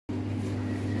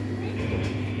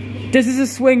This is a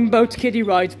swing boat kiddie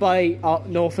ride by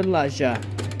Northern Leisure.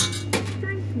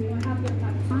 Thank you.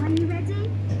 Are you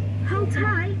ready? Hold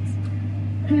tight.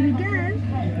 Here we go.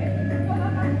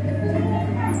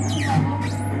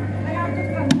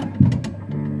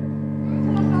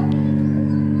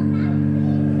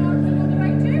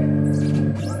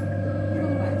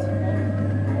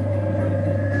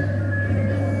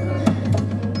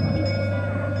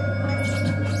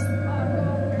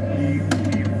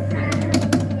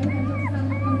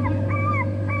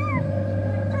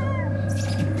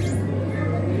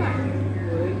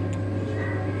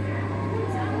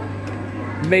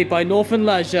 Made by Northern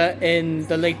Leisure in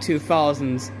the late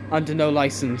 2000s under no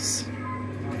license.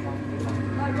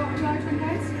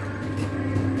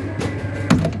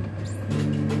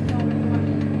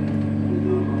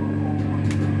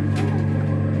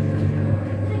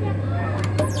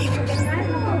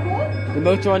 The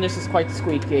motor on this is quite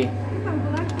squeaky.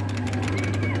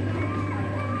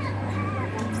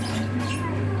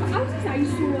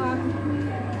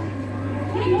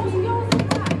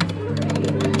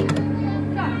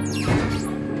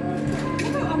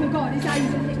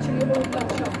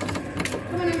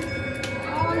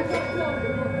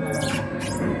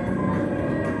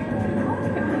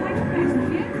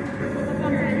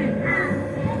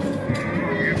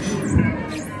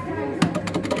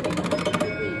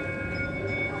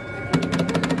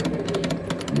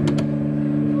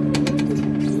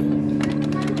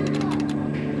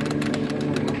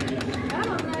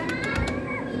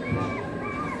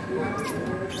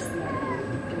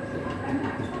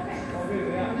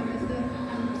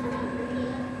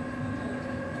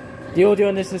 The audio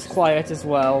on this is quiet as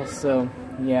well, so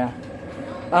yeah.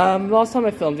 Last time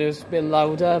I filmed it was a bit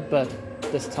louder, but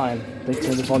this time they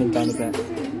turned the volume down a bit.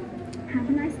 Have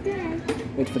a nice day.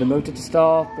 Wait for the motor to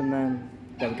stop, and then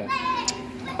there we go.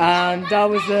 And that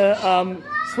was a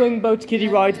swing boat kiddie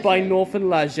ride by Northern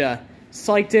Leisure,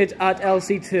 sited at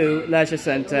LC2 Leisure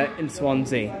Centre in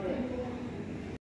Swansea.